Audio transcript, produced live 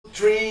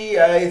3,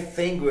 I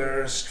think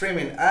we're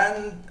streaming,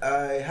 and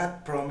I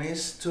had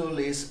promised to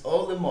list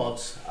all the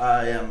mods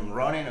I am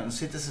running on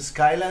Cities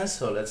Skylines,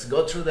 so let's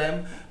go through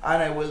them,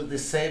 and I will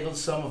disable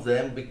some of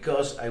them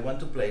because I want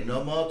to play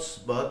no mods,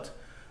 but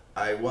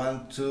I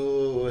want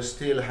to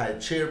still have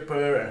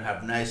chirper and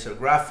have nicer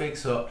graphics,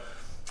 so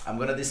I'm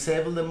gonna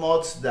disable the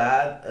mods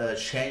that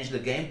change the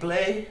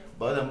gameplay,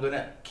 but I'm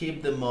gonna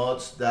keep the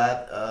mods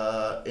that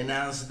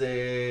enhance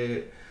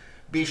the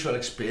visual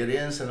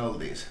experience and all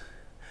this.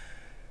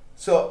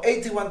 So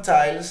 81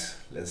 tiles,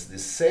 let's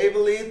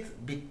disable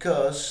it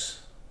because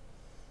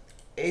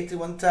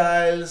 81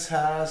 tiles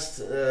has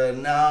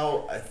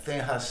now, I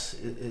think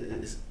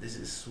this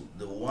is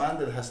the one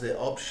that has the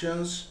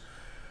options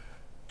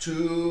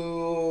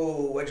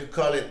to, what you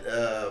call it,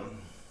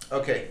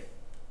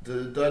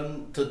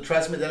 to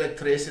transmit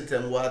electricity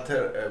and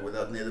water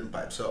without needing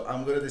pipes. So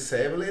I'm going to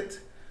disable it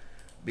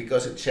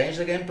because it changed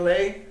the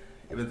gameplay,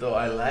 even though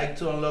I like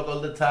to unlock all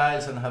the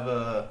tiles and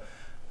have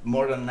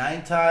more than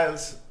 9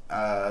 tiles.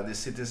 The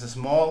city is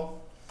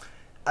small.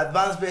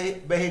 Advanced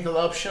vehicle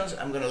options,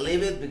 I'm gonna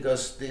leave it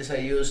because this I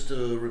use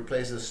to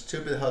replace the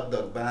stupid hot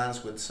dog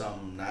bands with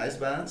some nice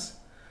bands.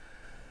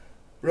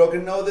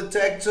 Broken node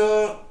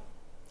detector,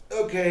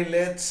 okay,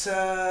 let's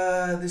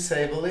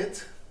disable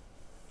it.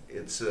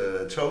 It's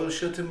a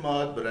troubleshooting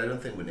mod, but I don't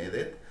think we need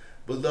it.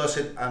 Bulldoze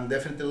it, I'm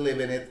definitely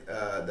leaving it.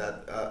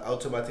 That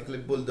automatically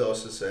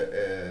bulldozes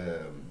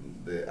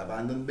the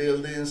abandoned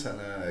buildings, and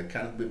I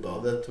can't be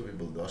bothered to be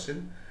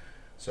bulldozing.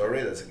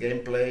 Sorry, that's a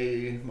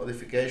gameplay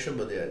modification,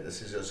 but yeah,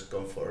 this is just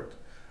comfort.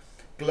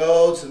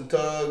 Clothes and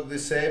tog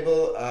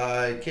disable,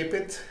 I keep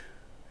it.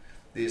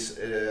 This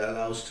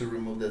allows to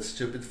remove that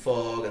stupid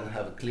fog and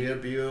have a clear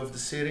view of the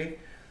city.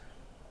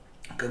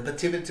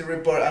 Compatibility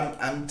report,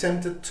 I'm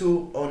tempted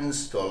to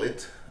uninstall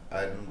it.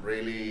 I don't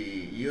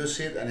really use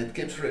it, and it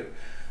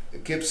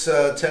keeps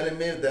telling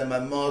me that my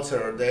mods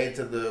are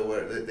dated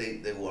where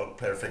they work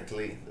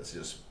perfectly. That's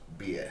just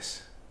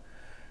BS.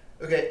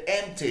 Okay,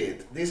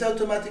 emptied. This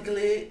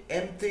automatically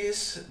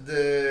empties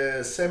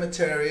the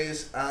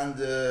cemeteries and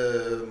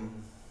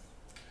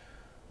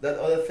that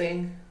other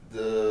thing,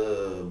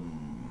 the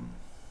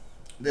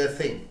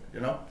thing, you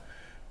know,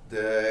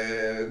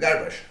 the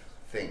garbage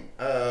thing.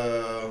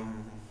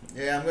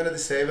 Yeah, I'm gonna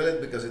disable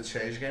it because it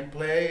changed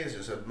gameplay. It's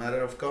just a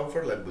matter of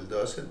comfort, like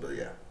bulldoze it, but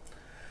yeah.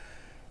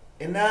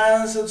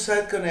 Enhance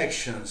outside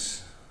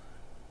connections.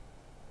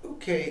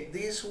 Okay,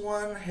 this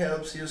one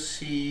helps you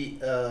see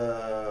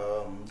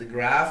the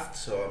graph,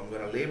 so I'm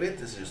gonna leave it.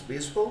 It's just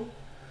visual.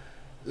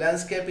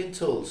 Landscaping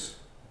tools.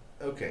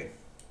 Okay,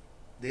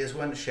 this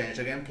one changed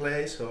the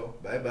gameplay, so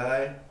bye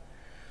bye.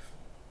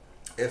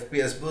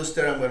 FPS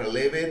booster, I'm gonna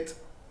leave it.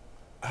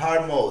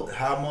 Hard mode.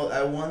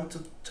 I want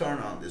to turn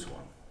on this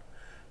one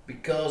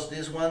because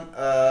this one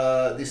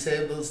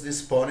disables the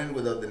spawning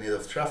without the need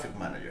of traffic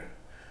manager.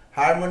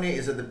 Harmony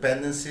is a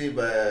dependency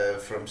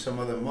from some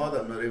other mod.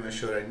 I'm not even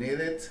sure I need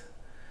it.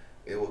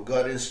 It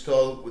got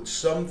installed with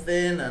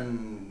something,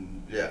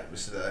 and yeah,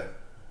 this is the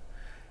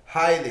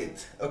hide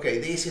it. Okay,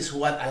 this is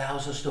what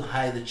allows us to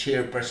hide the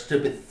chirper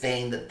stupid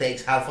thing that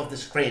takes half of the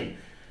screen.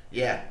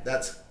 Yeah,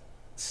 that's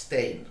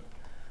stain.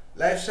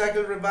 Life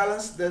cycle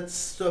rebalance,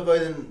 that's to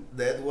avoid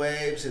dead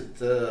waves. It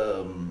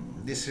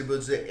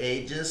distributes the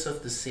ages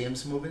of the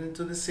sims moving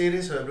into the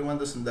city so everyone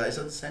doesn't die at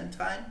the same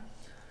time.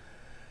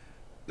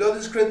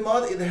 Loading screen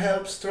mod, it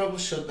helps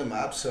troubleshoot the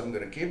map, so I'm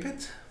gonna keep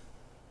it.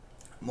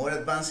 More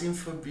advanced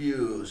info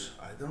views.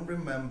 I don't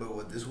remember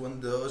what this one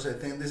does. I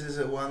think this is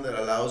the one that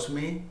allows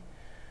me.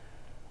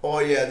 Oh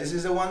yeah, this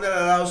is the one that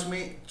allows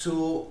me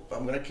to.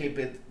 I'm gonna keep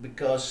it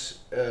because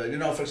you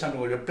know, for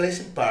example, when you're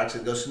placing parks,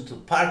 it goes into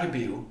park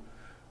view,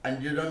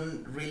 and you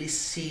don't really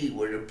see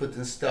where you're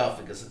putting stuff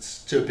because it's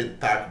stupid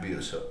park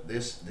view. So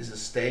this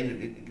is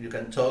staying. You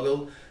can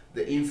toggle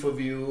the info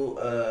view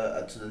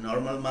to the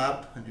normal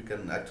map, and you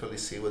can actually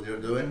see what you're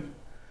doing.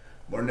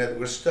 More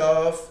network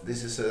stuff.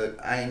 This is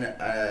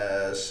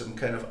some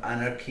kind of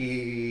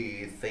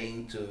anarchy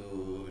thing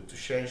to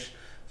change.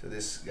 So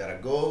this gotta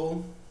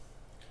go.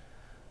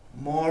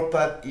 More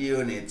pad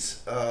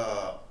units.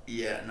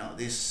 Yeah, no,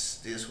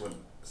 this one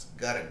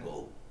gotta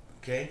go.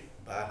 Okay,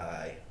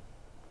 bye.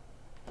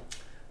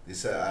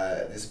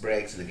 This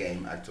breaks the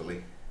game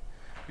actually.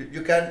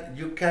 You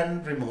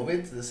can remove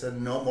it. There's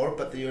no more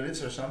pad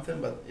units or something,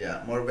 but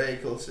yeah, more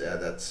vehicles. Yeah,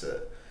 that's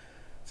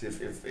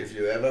if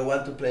you ever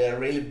want to play a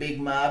really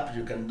big map,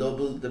 you can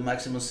double the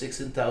maximum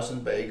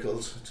 16,000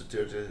 vehicles to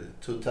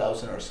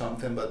 32,000 or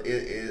something. But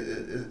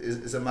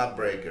it's a map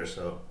breaker.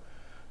 So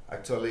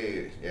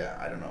actually, yeah,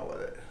 I don't know what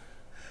it.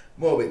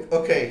 Move it.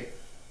 Okay,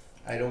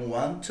 I don't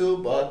want to,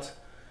 but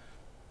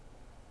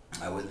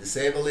I will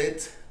disable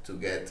it to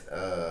get.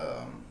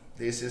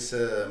 This is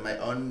my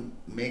own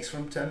mix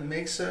from 10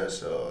 mixer,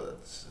 so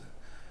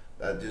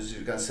that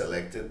you can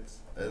select it,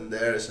 and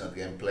there is not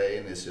gameplay,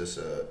 and it's just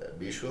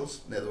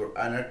visuals. Network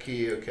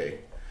anarchy, okay.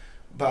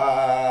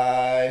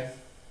 Bye.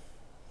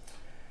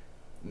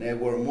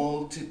 Network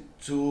multi-tool,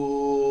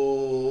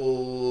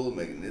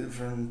 making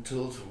different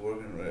tools for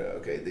working.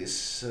 Okay,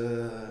 this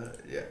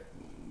yeah,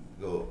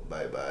 go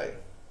bye-bye.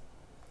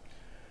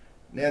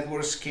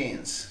 Network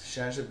skins,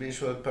 change the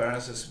visual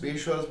appearance as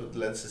visuals, but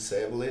let's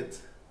disable it.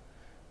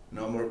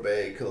 No more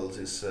vehicles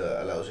is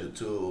allows you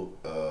to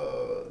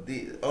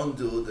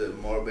undo the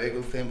more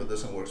vehicle thing, but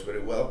doesn't work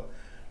very well.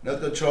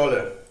 Not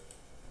controller,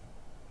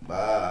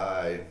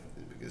 bye,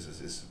 because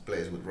this is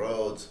plays with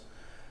roads.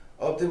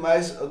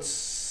 Optimize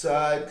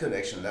outside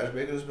connection, large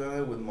vehicles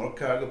with more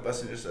cargo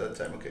passengers at a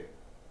time. Okay,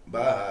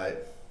 bye.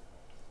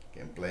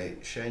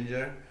 Gameplay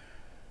changer.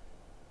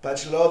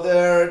 Patch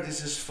loader,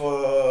 this is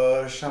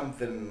for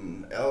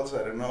something else,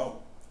 I don't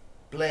know.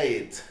 Play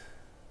it.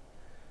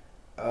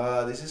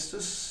 This is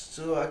just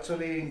to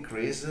actually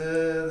increase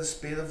the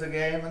speed of the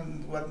game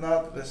and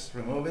whatnot. Let's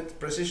remove it.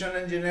 Precision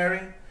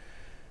engineering.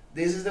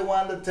 This is the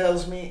one that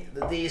tells me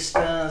the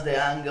distance,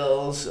 the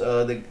angles.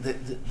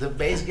 The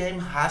base game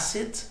has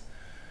it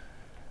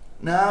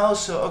now,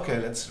 so okay,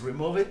 let's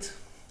remove it.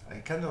 I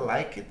kind of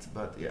like it,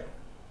 but yeah.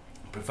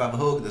 Prefab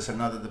hook, there's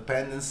another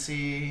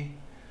dependency.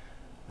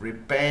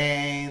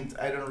 Repaint,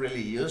 I don't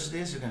really use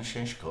this. You can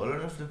change color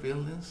of the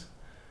buildings.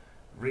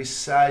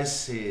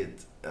 Resize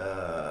it.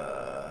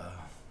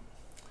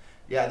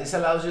 Yeah, this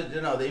allows you,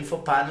 the info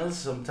panels.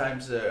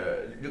 Sometimes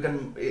it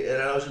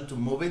allows you to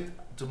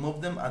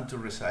move them and to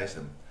resize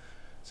them.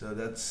 So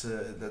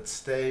that's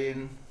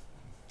staying.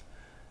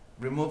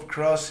 Remove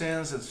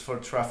crossings. It's for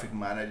traffic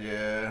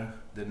manager.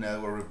 The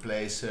network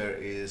replacer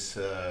is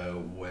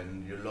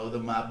when you load a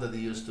map that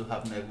used to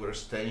have network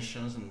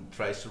extensions and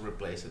tries to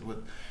replace it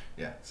with.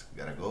 Yeah, it's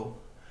gotta go.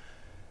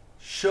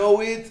 Show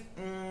it.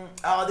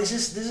 Oh, this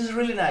is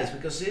really nice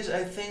because this,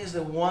 I think, is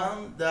the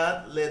one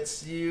that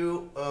lets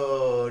you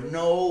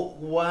know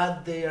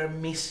what they are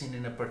missing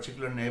in a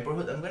particular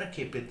neighborhood. I'm gonna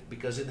keep it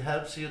because it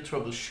helps you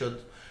troubleshoot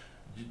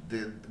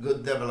the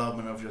good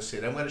development of your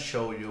city. I'm gonna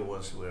show you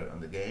once we're on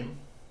the game.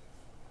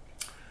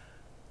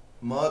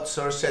 Mod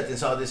source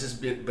settings. Oh, this is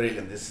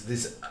brilliant.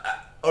 This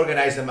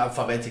organize them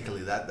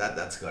alphabetically.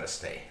 That's gotta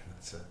stay.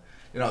 That's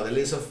the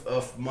list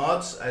of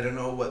mods, I don't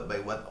know by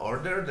what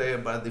order they are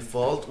by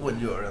default when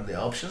you are on the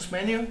options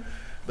menu,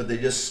 but they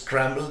just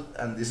scrambled,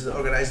 and this is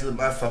organized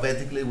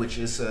alphabetically, which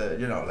is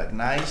like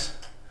nice.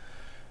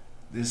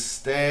 This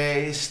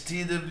stays.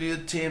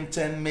 TW Team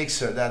 10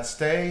 Mixer, that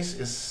stays.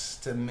 Is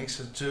 10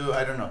 Mixer 2?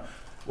 I don't know.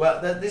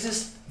 Well, this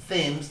is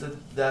themes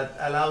that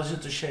allows you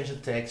to change the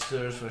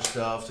textures for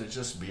stuff, so it's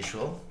just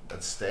visual.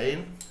 That's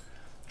staying.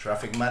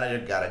 Traffic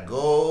manager gotta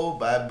go,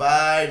 bye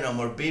bye, no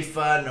more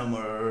BIFA, no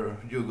more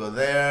you go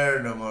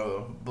there, no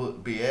more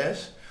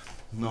BS,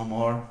 no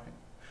more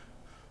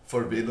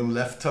forbidden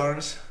left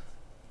turns.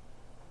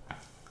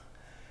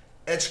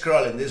 Edge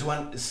scrolling, this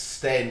one is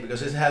staying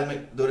because it helped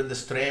me during the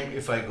stream.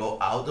 If I go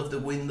out of the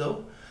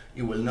window,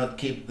 it will not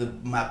keep the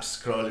map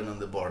scrolling on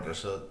the border,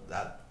 so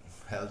that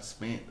helps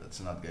me.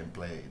 That's not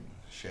gameplay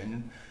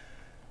changing.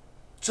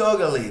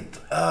 Toggle it.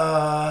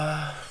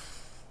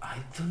 I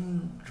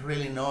don't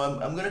really know.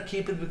 I'm gonna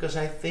keep it because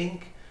I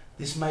think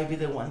this might be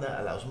the one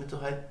that allows me to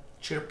hide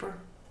chirper.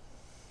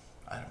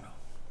 I don't know.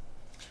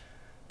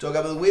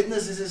 Toggable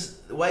witness. This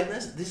is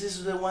whiteness. This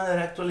is the one that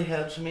actually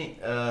helps me.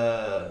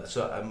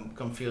 So I'm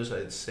confused.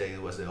 I'd say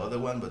it was the other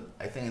one, but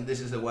I think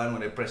this is the one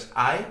when I press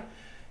I,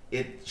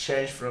 it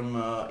changed from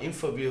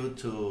info view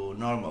to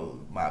normal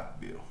map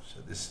view.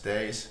 So this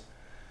stays.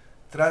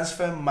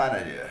 Transfer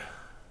manager.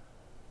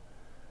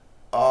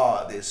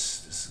 Oh,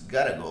 this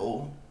gotta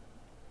go.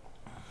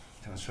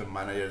 Transfer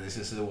manager, this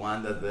is the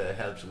one that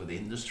helps with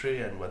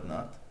industry and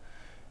whatnot.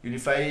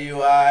 Unify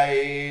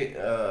UI,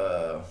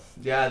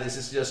 yeah, this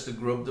is just to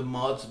group the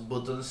mods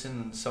buttons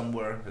in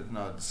somewhere,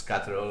 not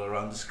scattered all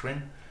around the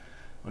screen.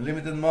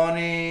 Unlimited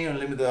money,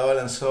 unlimited oil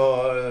and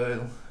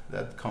soil,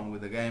 that come with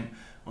the game.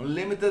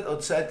 Unlimited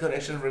outside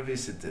connection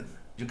revisited.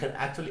 You can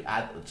actually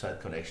add outside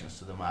connections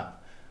to the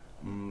map.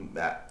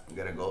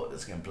 Gotta go,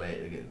 that's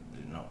gameplay again,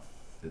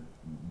 it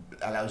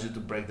allows you to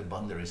break the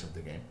boundaries of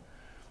the game.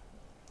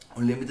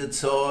 Unlimited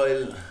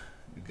soil,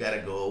 you gotta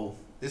go.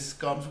 This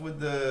comes with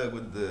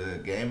the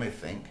game, I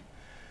think.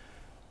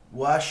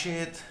 Wash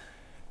it.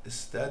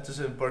 Status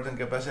important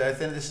capacity. I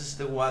think this is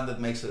the one that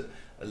makes a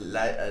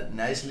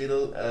nice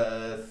little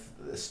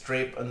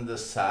strip on the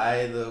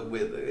side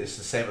with. It's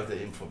the same as the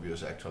info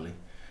views actually.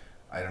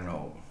 I don't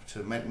know.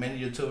 So many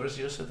YouTubers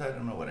use it. I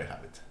don't know where I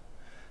have it.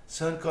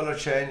 Sun color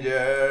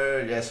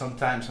changer. Yeah,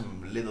 sometimes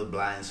I'm a little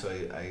blind, so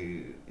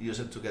I use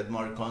it to get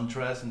more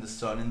contrast in the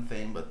sunning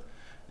thing, but.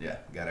 Yeah,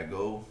 gotta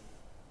go.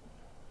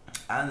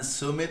 And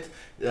zoom it.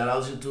 It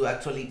allows you to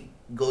actually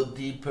go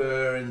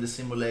deeper in the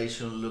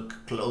simulation,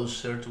 look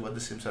closer to what the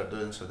sims are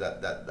doing, so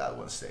that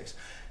one stays.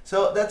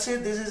 So that's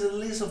it. This is a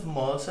list of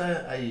mods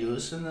I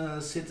use in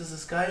Cities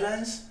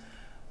Skylines.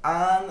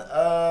 And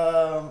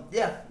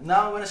yeah,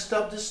 now I'm gonna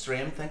stop the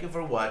stream. Thank you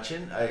for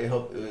watching. I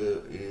hope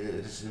it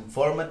is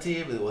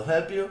informative. It will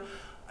help you.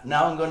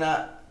 Now I'm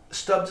gonna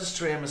stop the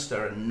stream and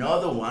start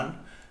another one,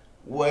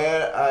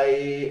 where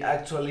I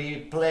actually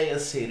play a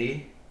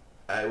city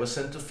I was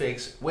sent to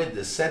fix with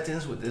the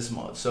settings with this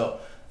mod. So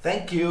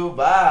thank you,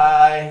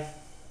 bye.